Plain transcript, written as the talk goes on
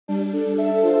Hey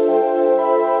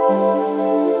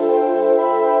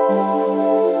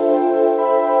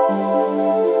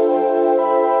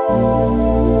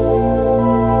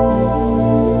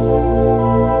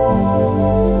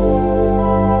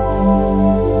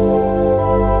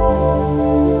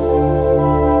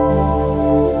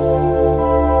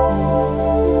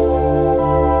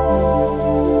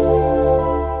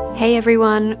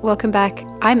everyone, welcome back.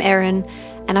 I'm Erin,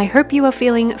 and I hope you are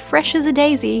feeling fresh as a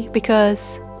daisy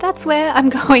because that's where I'm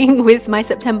going with my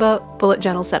September bullet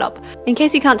journal setup. In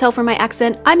case you can't tell from my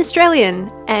accent, I'm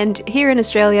Australian, and here in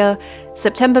Australia,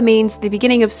 September means the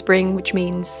beginning of spring, which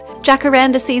means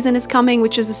jacaranda season is coming,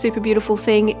 which is a super beautiful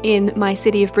thing in my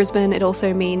city of Brisbane. It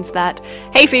also means that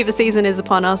hay fever season is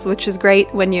upon us, which is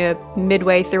great when you're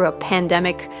midway through a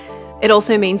pandemic. It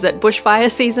also means that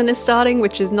bushfire season is starting,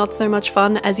 which is not so much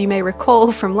fun. As you may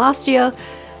recall from last year,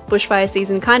 bushfire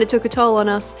season kind of took a toll on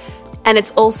us. And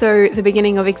it's also the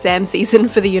beginning of exam season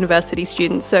for the university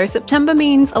students, so September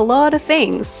means a lot of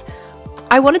things.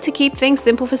 I wanted to keep things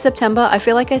simple for September. I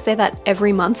feel like I say that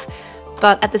every month,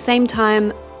 but at the same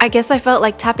time, I guess I felt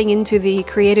like tapping into the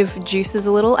creative juices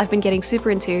a little. I've been getting super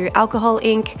into alcohol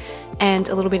ink and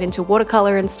a little bit into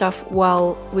watercolor and stuff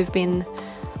while we've been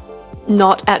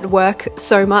not at work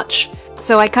so much.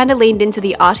 So I kind of leaned into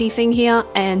the arty thing here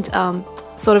and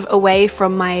sort of away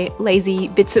from my lazy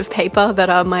bits of paper that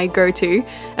are my go-to,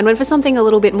 and went for something a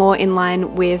little bit more in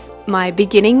line with my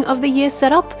beginning of the year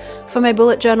setup for my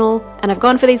bullet journal, and I've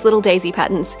gone for these little daisy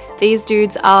patterns. These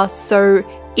dudes are so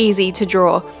easy to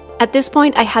draw. At this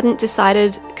point, I hadn't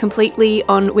decided completely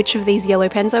on which of these yellow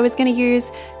pens I was going to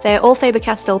use. They're all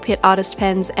Faber-Castell Pitt Artist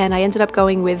pens, and I ended up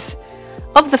going with,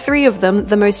 of the three of them,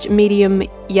 the most medium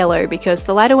yellow, because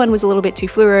the lighter one was a little bit too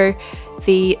fluoro,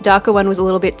 the darker one was a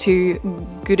little bit too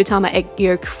Gudetama egg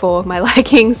yolk for my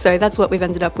liking, so that's what we've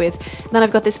ended up with. And then I've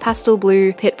got this pastel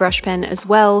blue Pitt brush pen as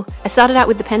well. I started out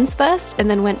with the pens first, and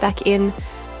then went back in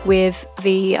with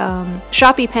the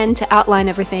Sharpie pen to outline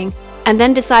everything, and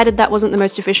then decided that wasn't the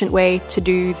most efficient way to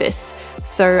do this.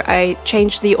 So I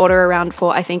changed the order around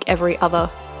for, I think, every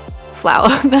other flower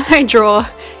that I draw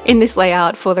in this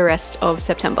layout for the rest of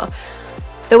September.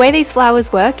 The way these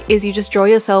flowers work is you just draw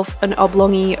yourself an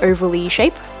oblongy ovally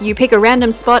shape. You pick a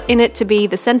random spot in it to be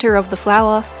the center of the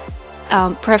flower,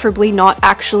 preferably not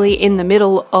actually in the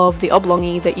middle of the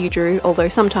oblongy that you drew, although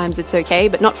sometimes it's okay,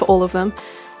 but not for all of them.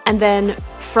 And then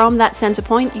from that center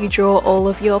point you draw all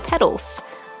of your petals,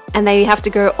 and they have to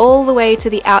go all the way to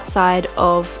the outside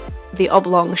of the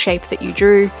oblong shape that you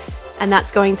drew, and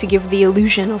that's going to give the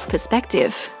illusion of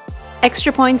perspective.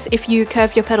 Extra points if you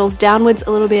curve your petals downwards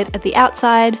a little bit at the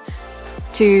outside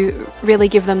to really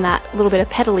give them that little bit of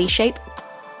petally shape.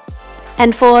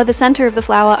 And for the center of the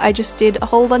flower, I just did a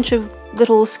whole bunch of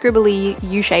little scribbly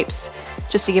U-shapes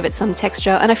just to give it some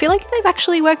texture, and I feel like they've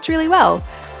actually worked really well.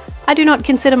 I do not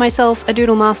consider myself a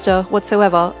doodle master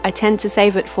whatsoever. I tend to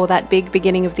save it for that big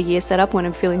beginning of the year setup when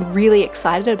I'm feeling really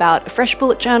excited about a fresh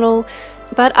bullet journal,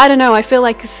 but I don't know, I feel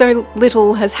like so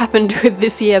little has happened with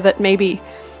this year that maybe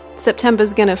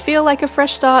September's gonna feel like a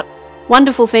fresh start.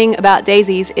 Wonderful thing about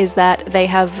daisies is that they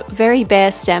have very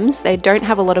bare stems. They don't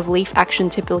have a lot of leaf action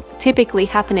typically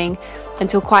happening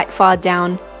until quite far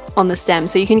down on the stem,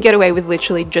 so you can get away with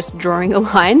literally just drawing a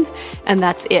line and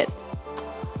that's it.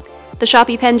 The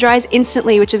Sharpie pen dries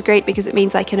instantly, which is great because it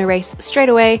means I can erase straight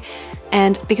away,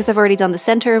 and because I've already done the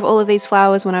center of all of these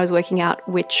flowers when I was working out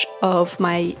which of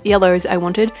my yellows I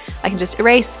wanted, I can just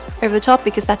erase over the top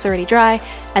because that's already dry,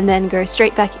 and then go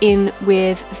straight back in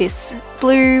with this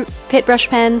blue Pitt brush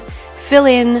pen, fill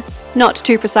in, not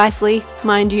too precisely,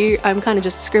 mind you, I'm kind of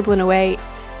just scribbling away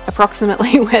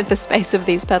approximately where the space of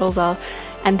these petals are,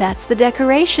 and that's the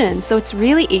decoration. So it's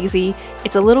really easy,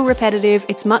 it's a little repetitive,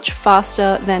 it's much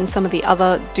faster than some of the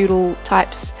other doodle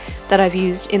types that I've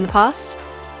used in the past.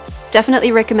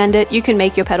 Definitely recommend it. You can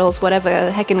make your petals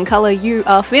whatever heckin' color you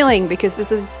are feeling, because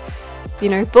this is, you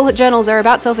know, bullet journals are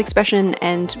about self-expression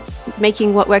and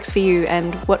making what works for you,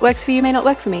 and what works for you may not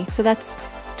work for me, so that's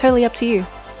totally up to you.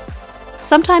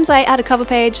 Sometimes I add a cover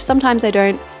page, sometimes I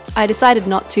don't. I decided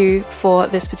not to for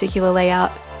this particular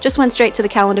layout. Just went straight to the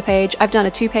calendar page. I've done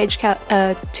a two-page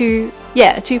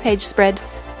spread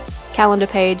calendar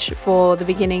page for the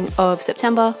beginning of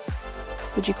September.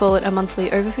 Would you call it a monthly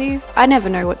overview? I never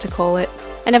know what to call it.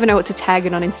 I never know what to tag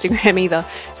it on Instagram either.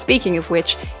 Speaking of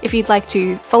which, if you'd like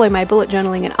to follow my bullet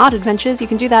journaling and art adventures, you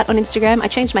can do that on Instagram. I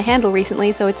changed my handle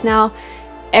recently, so it's now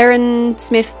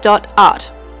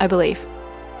erinsmith.art, I believe.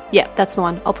 Yeah, that's the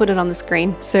one. I'll put it on the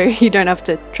screen so you don't have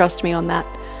to trust me on that.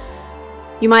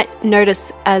 You might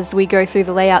notice as we go through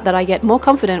the layout that I get more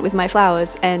confident with my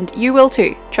flowers, and you will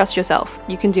too. Trust yourself.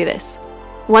 You can do this.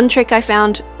 One trick I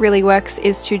found really works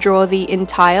is to draw the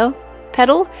entire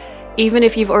petal. Even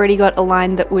if you've already got a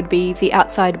line that would be the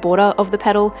outside border of the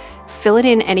petal, fill it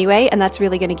in anyway, and that's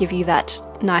really going to give you that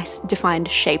nice defined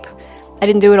shape. I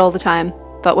didn't do it all the time,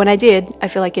 but when I did, I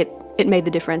feel like it made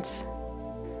the difference.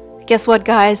 Guess what,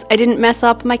 guys? I didn't mess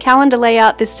up my calendar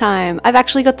layout this time. I've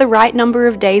actually got the right number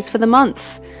of days for the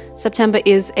month. September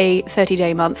is a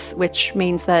 30-day month, which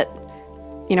means that,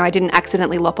 you know, I didn't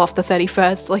accidentally lop off the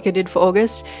 31st like I did for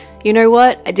August. You know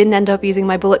what? I didn't end up using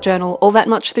my bullet journal all that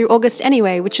much through August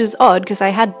anyway, which is odd because I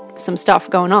had some stuff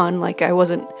going on. Like, I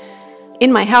wasn't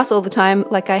in my house all the time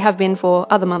like I have been for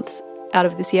other months out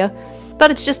of this year.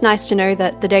 But it's just nice to know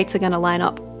that the dates are going to line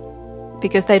up,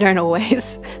 because they don't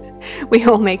always. We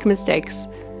all make mistakes.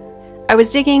 I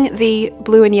was digging the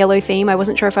blue and yellow theme. I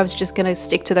wasn't sure if I was just going to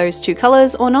stick to those two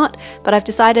colours or not, but I've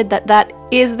decided that that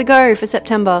is the go for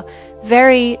September.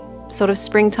 Very sort of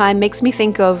springtime, makes me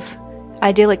think of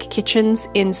idyllic kitchens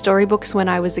in storybooks when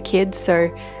I was a kid,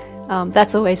 so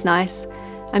that's always nice.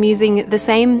 I'm using the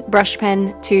same brush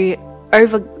pen to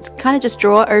kind of just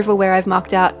draw over where I've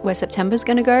marked out where September's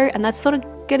going to go, and that's sort of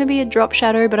going to be a drop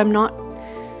shadow, but I'm not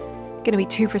going to be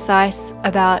too precise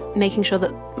about making sure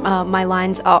that my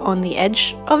lines are on the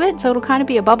edge of it, so it'll kind of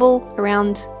be a bubble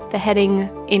around the heading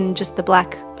in just the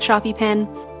black Sharpie pen.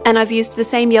 And I've used the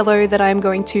same yellow that I'm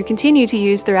going to continue to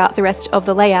use throughout the rest of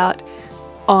the layout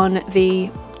on the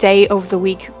day of the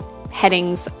week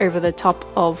headings over the top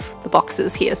of the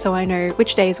boxes here, so I know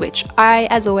which day is which. I,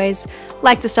 as always,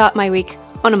 like to start my week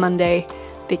on a Monday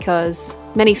because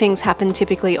many things happen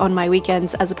typically on my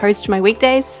weekends as opposed to my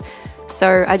weekdays,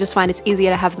 so I just find it's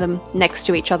easier to have them next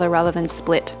to each other rather than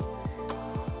split.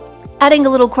 Adding a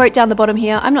little quote down the bottom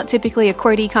here. I'm not typically a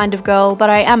quotey kind of girl, but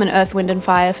I am an Earth, Wind and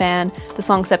Fire fan. The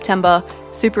song September,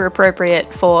 super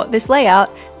appropriate for this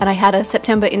layout, and I had a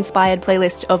September inspired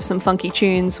playlist of some funky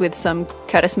tunes with some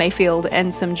Curtis Mayfield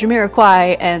and some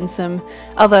Jamiroquai and some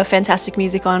other fantastic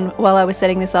music on while I was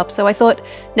setting this up, so I thought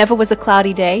Never Was a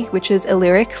Cloudy Day, which is a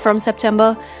lyric from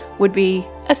September, would be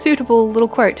a suitable little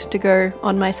quote to go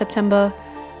on my September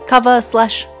cover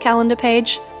 / calendar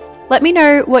page. Let me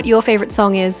know what your favourite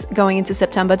song is going into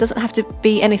September. It doesn't have to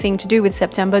be anything to do with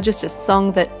September, just a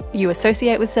song that you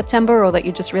associate with September or that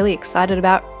you're just really excited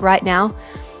about right now.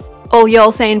 All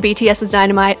y'all saying BTS is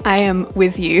dynamite, I am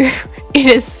with you. It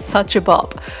is such a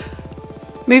bop.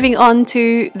 Moving on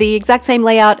to the exact same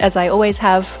layout as I always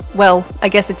have. Well, I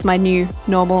guess it's my new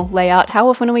normal layout. How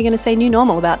often are we going to say new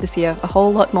normal about this year? A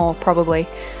whole lot more, probably.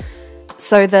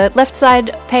 So the left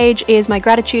side page is my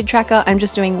gratitude tracker. I'm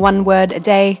just doing one word a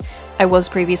day. I was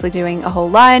previously doing a whole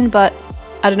line, but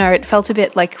I don't know, it felt a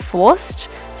bit like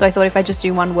forced. So I thought if I just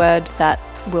do one word, that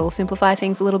will simplify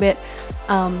things a little bit.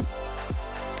 A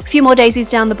few more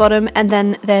daisies down the bottom, and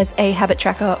then there's a habit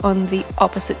tracker on the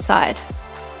opposite side.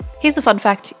 Here's a fun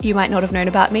fact you might not have known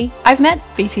about me. I've met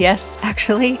BTS,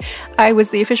 actually. I was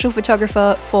the official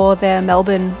photographer for their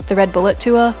Melbourne The Red Bullet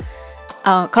Tour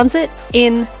concert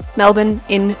in Melbourne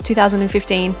in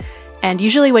 2015, and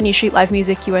usually when you shoot live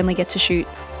music you only get to shoot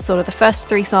sort of the first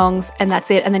 3 songs and that's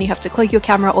it, and then you have to close your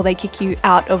camera or they kick you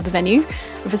out of the venue.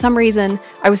 But for some reason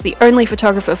I was the only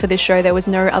photographer for this show. There was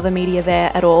no other media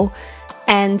there at all,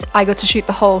 and I got to shoot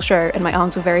the whole show and my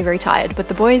arms were very, very tired, but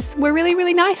the boys were really,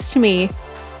 really nice to me.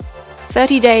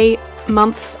 30-day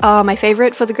months are my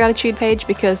favorite for the gratitude page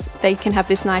because they can have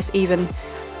this nice even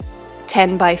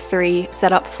 10x3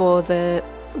 setup for the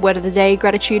word of the day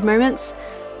gratitude moments.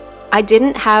 I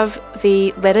didn't have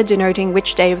the letter denoting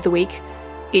which day of the week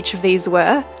each of these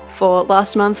were for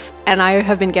last month, and I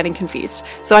have been getting confused.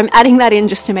 So I'm adding that in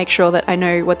just to make sure that I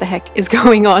know what the heck is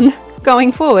going on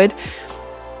going forward.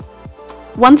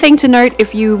 One thing to note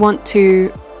if you want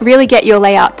to really get your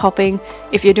layout popping,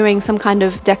 if you're doing some kind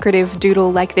of decorative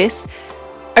doodle like this,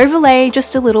 overlay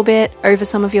just a little bit over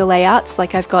some of your layouts.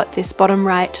 Like I've got this bottom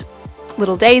right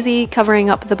little daisy covering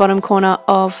up the bottom corner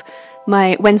of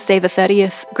my Wednesday the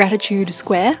 30th gratitude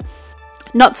square.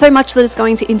 Not so much that it's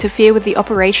going to interfere with the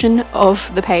operation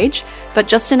of the page, but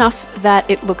just enough that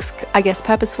it looks, I guess,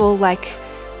 purposeful, like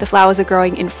the flowers are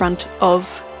growing in front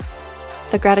of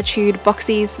the gratitude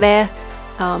boxies there.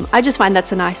 I just find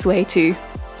that's a nice way to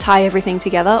tie everything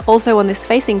together. Also on this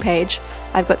facing page,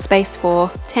 I've got space for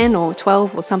 10 or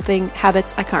 12 or something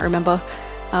habits, I can't remember.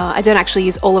 I don't actually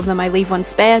use all of them, I leave one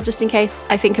spare just in case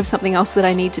I think of something else that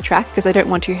I need to track, because I don't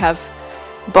want to have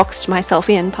boxed myself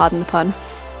in, pardon the pun.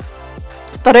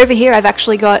 But over here I've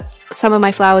actually got some of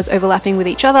my flowers overlapping with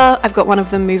each other. I've got one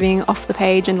of them moving off the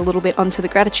page and a little bit onto the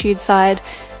gratitude side.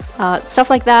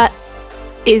 Stuff like that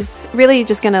is really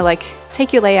just gonna like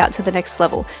take your layout to the next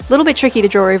level. A little bit tricky to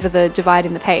draw over the divide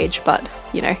in the page, but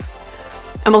you know.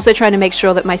 I'm also trying to make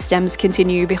sure that my stems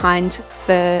continue behind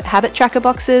the habit tracker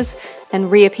boxes and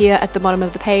reappear at the bottom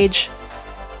of the page.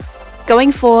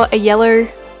 Going for a yellow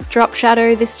drop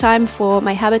shadow this time for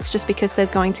my habits, just because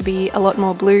there's going to be a lot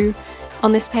more blue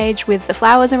on this page with the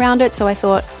flowers around it, so I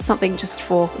thought something just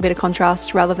for a bit of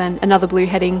contrast rather than another blue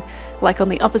heading like on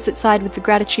the opposite side with the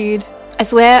gratitude. I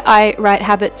swear I write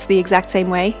habits the exact same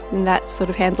way, in that sort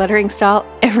of hand lettering style,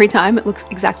 every time. It looks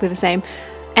exactly the same.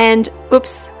 And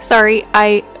oops, sorry,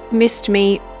 I missed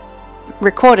me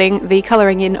recording the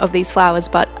colouring in of these flowers,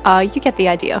 but you get the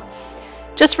idea.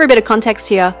 Just for a bit of context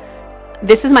here,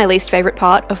 this is my least favourite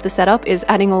part of the setup, is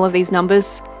adding all of these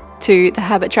numbers to the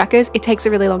habit trackers. It takes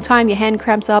a really long time, your hand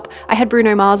cramps up. I had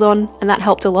Bruno Mars on and that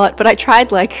helped a lot, but I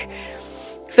tried like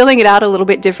filling it out a little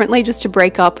bit differently just to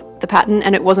break up the pattern,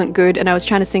 and it wasn't good, and I was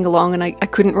trying to sing along and I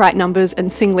couldn't write numbers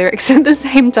and sing lyrics at the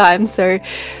same time. So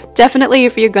definitely,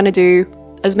 if you're going to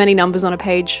do as many numbers on a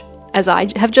page as I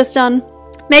have just done,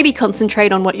 maybe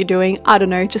concentrate on what you're doing. I don't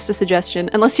know, just a suggestion,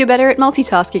 unless you're better at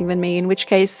multitasking than me, in which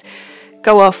case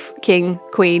go off, king,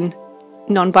 queen,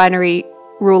 non-binary,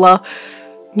 ruler.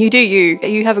 You do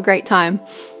you have a great time.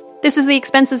 This is the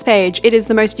expenses page. It is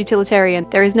the most utilitarian.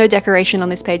 There is no decoration on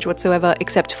this page whatsoever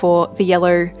except for the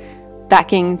yellow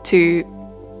backing to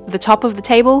the top of the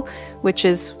table, which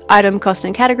is item, cost,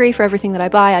 and category for everything that I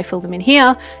buy. I fill them in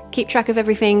here, keep track of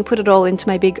everything, put it all into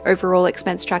my big overall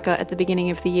expense tracker at the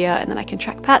beginning of the year, and then I can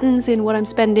track patterns in what I'm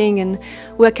spending and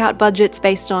work out budgets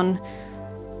based on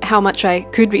how much I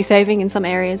could be saving in some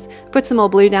areas. Put some more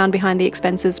blue down behind the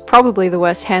expenses. Probably the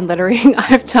worst hand lettering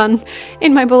I've done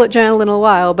in my bullet journal in a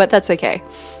while, but that's okay.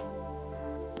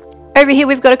 Over here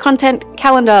we've got a content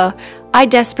calendar. I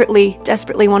desperately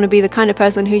want to be the kind of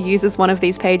person who uses one of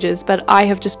these pages, but I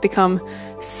have just become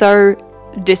so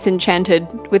disenchanted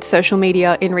with social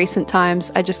media in recent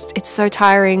times. It's so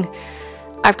tiring.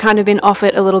 I've kind of been off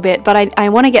it a little bit, but I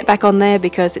want to get back on there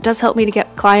because it does help me to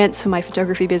get clients for my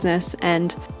photography business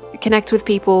and connect with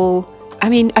people. I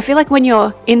mean, I feel like when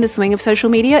you're in the swing of social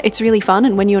media, it's really fun,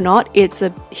 and when you're not, it's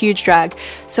a huge drag.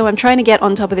 So I'm trying to get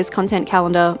on top of this content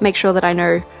calendar, make sure that I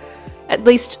know, at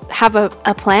least have a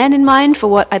plan in mind for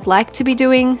what I'd like to be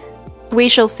doing. We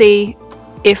shall see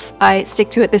if I stick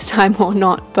to it this time or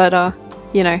not, but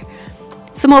you know,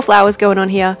 some more flowers going on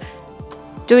here.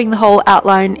 Doing the whole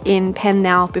outline in pen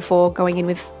now before going in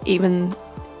with even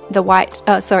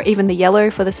the yellow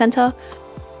for the center.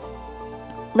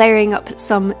 Layering up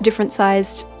some different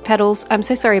sized petals. I'm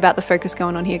so sorry about the focus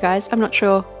going on here, guys. I'm not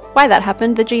sure why that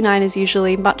happened. The G9 is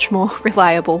usually much more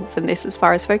reliable than this as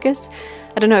far as focus.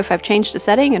 I don't know if I've changed the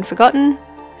setting and forgotten.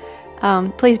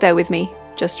 Please bear with me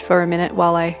just for a minute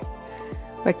while I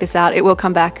work this out. It will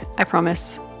come back, I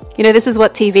promise. You know, this is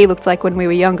what TV looked like when we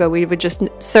were younger. We were just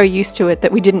so used to it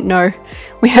that we didn't know.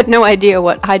 We had no idea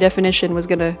what high definition was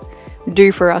going to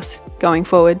do for us going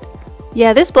forward.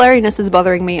 Yeah, this blurriness is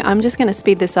bothering me. I'm just going to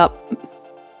speed this up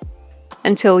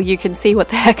until you can see what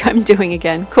the heck I'm doing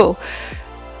again. Cool.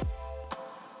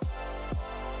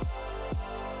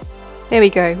 There we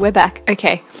go, we're back.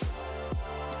 Okay.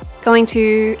 Going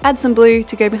to add some blue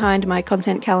to go behind my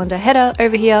content calendar header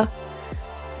over here.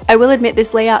 I will admit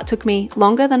this layout took me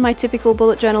longer than my typical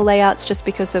bullet journal layouts just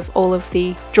because of all of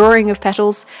the drawing of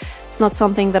petals. It's not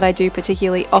something that I do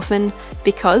particularly often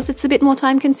because it's a bit more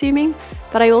time consuming,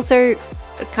 but I also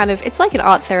it's like an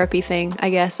art therapy thing, I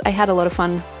guess. I had a lot of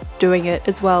fun doing it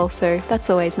as well, so that's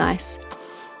always nice.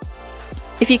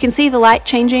 If you can see the light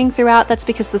changing throughout, that's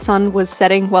because the sun was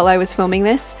setting while I was filming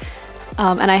this,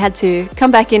 and I had to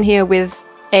come back in here with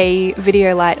a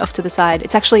video light off to the side.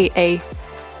 It's actually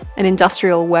an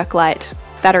industrial work light,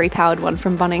 battery powered one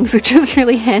from Bunnings, which is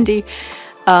really handy.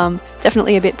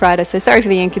 Definitely a bit brighter, so sorry for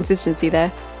the inconsistency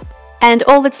there. And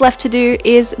all that's left to do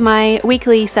is my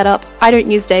weekly setup. I don't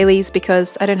use dailies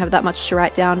because I don't have that much to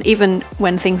write down, even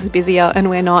when things are busier and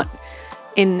we're not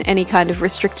in any kind of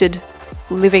restricted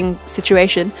living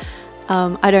situation.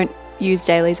 I don't use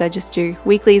dailies, I just do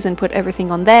weeklies and put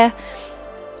everything on there.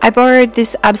 I borrowed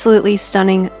this absolutely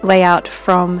stunning layout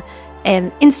from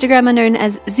an Instagrammer known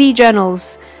as Z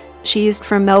Journals. She is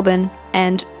from Melbourne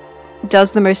and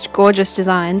does the most gorgeous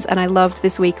designs, and I loved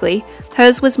this weekly.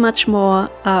 Hers was much more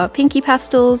pinky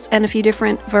pastels and a few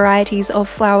different varieties of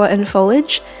flower and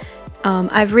foliage.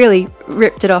 I've really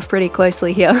ripped it off pretty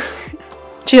closely here.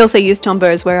 She also used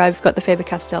Tombows where I've got the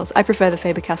Faber-Castells. I prefer the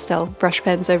Faber-Castell brush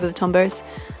pens over the Tombows.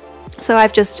 So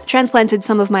I've just transplanted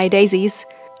some of my daisies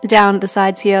down the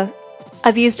sides here.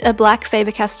 I've used a black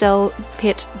Faber-Castell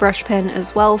Pitt brush pen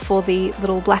as well for the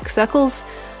little black circles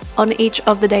on each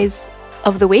of the days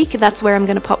of the week. That's where I'm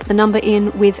going to pop the number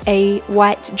in with a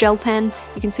white gel pen.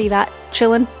 You can see that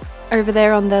chilling. over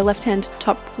there on the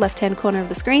top left-hand corner of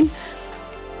the screen.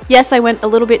 Yes, I went a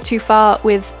little bit too far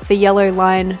with the yellow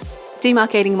line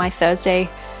demarcating my Thursday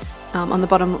on the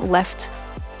bottom left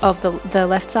of the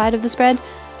left side of the spread.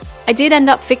 I did end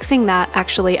up fixing that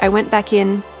actually. I went back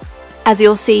in, as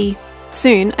you'll see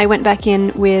soon, I went back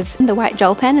in with the white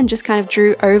gel pen and just kind of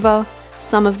drew over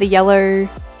some of the yellow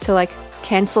to like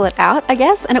cancel it out, I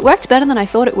guess, and it worked better than I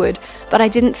thought it would, but I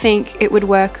didn't think it would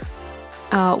work.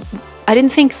 I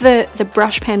didn't think the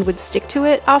brush pen would stick to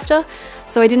it after,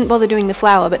 so I didn't bother doing the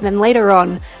flower. But then later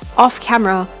on, off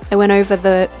camera, I went over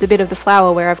the bit of the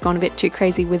flower where I've gone a bit too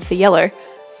crazy with the yellow,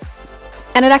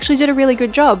 and it actually did a really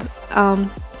good job,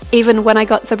 even when I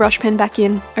got the brush pen back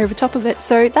in over top of it,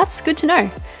 so that's good to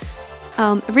know.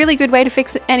 A really good way to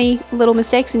fix any little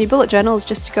mistakes in your bullet journal is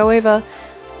just to go over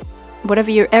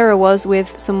whatever your error was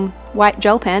with some white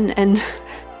gel pen, and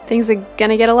things are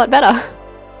gonna get a lot better.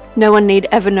 No one need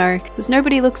ever know, because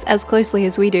nobody looks as closely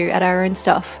as we do at our own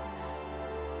stuff.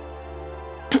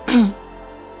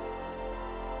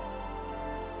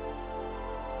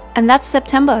 And that's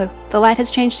September. The light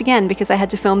has changed again because I had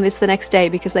to film this the next day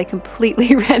because I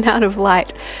completely ran out of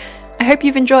light. I hope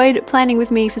you've enjoyed planning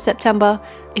with me for September.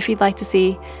 If you'd like to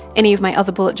see any of my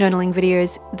other bullet journaling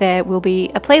videos, there will be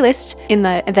a playlist in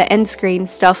the end screen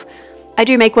stuff. I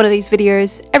do make one of these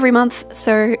videos every month,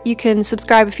 so you can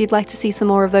subscribe if you'd like to see some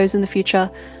more of those in the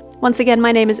future. Once again,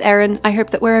 my name is Erin. I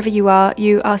hope that wherever you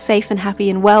are safe and happy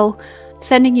and well.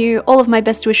 Sending you all of my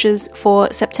best wishes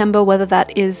for September, whether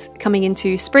that is coming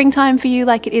into springtime for you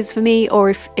like it is for me, or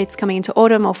if it's coming into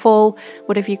autumn or fall,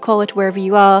 whatever you call it, wherever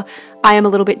you are. I am a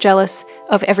little bit jealous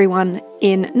of everyone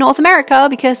in North America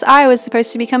because I was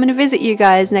supposed to be coming to visit you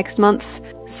guys next month.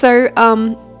 So,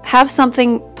 have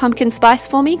something pumpkin spice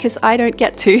for me because I don't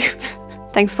get to.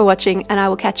 Thanks for watching, and I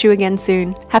will catch you again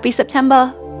soon. Happy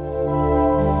September!